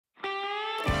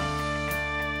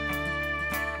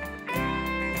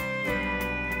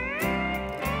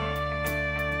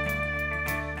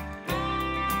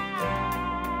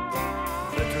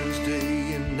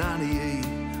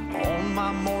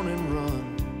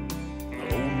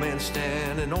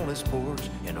standing on his porch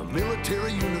in a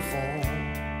military uniform.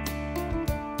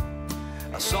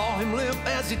 I saw him limp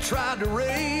as he tried to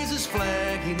raise his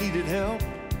flag. He needed help.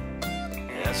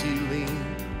 As he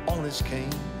leaned on his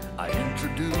cane, I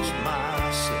introduced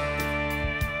myself.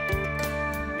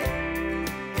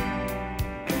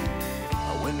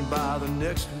 I went by the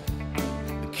next week,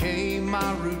 became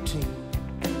my routine.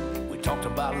 We talked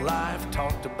about life,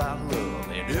 talked about love,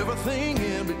 and everything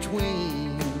in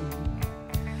between.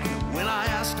 When I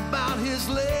asked about his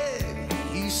leg,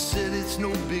 he said it's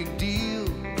no big deal.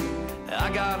 I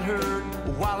got hurt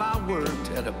while I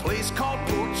worked at a place called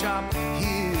Pork Chop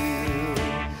Hill.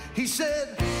 He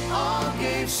said, all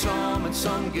gave some and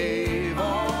some gave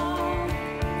all.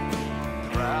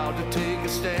 Proud to take a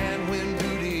stand when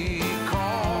duty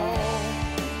called.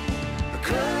 The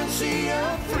currency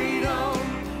of freedom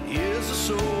is a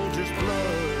soldier's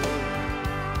blood.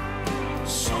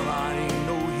 Son, I ain't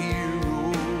no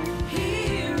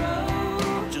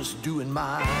hero, just doing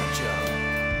my job.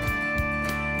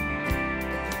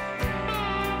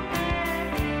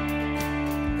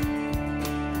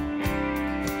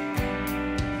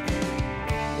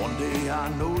 I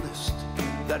noticed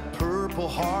that purple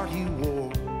heart he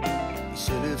wore. He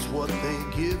said it's what they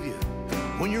give you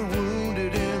when you're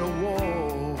wounded in a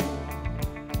war.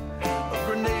 A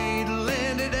grenade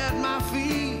landed at my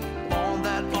feet on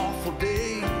that awful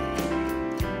day.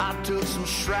 I took some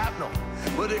shrapnel,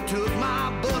 but it took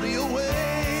my buddy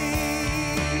away.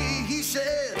 He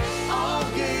said, all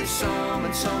gave some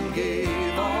and some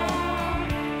gave all.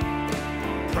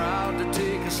 Proud to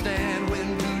take a stand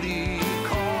when duty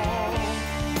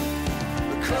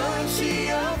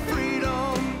currency of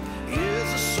freedom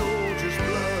is a soldier's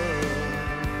blood.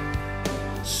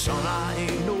 Son, I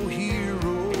ain't no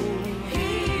hero,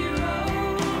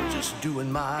 I'm just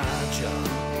doing my job.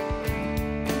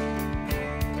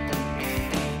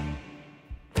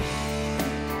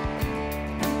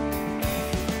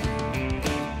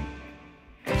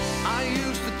 I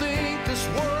used to think this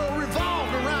world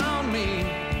revolved around me.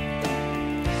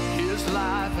 His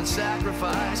life and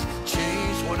sacrifice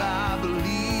changed what I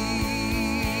believe.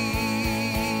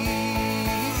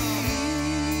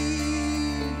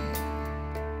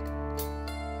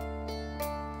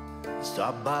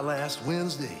 Stopped by last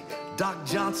Wednesday, Doc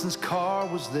Johnson's car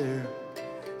was there.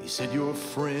 He said, your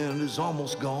friend is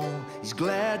almost gone. He's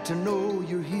glad to know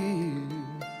you're here.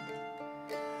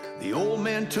 The old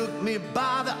man took me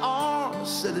by the arm,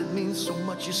 said it means so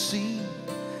much, you see.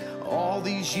 All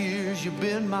these years you've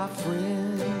been my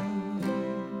friend.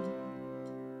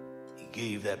 He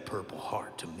gave that purple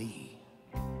heart to me.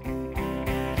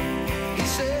 He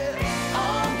said,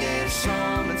 all gave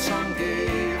some and some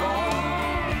gave all.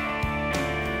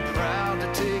 Proud to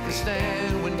take a stand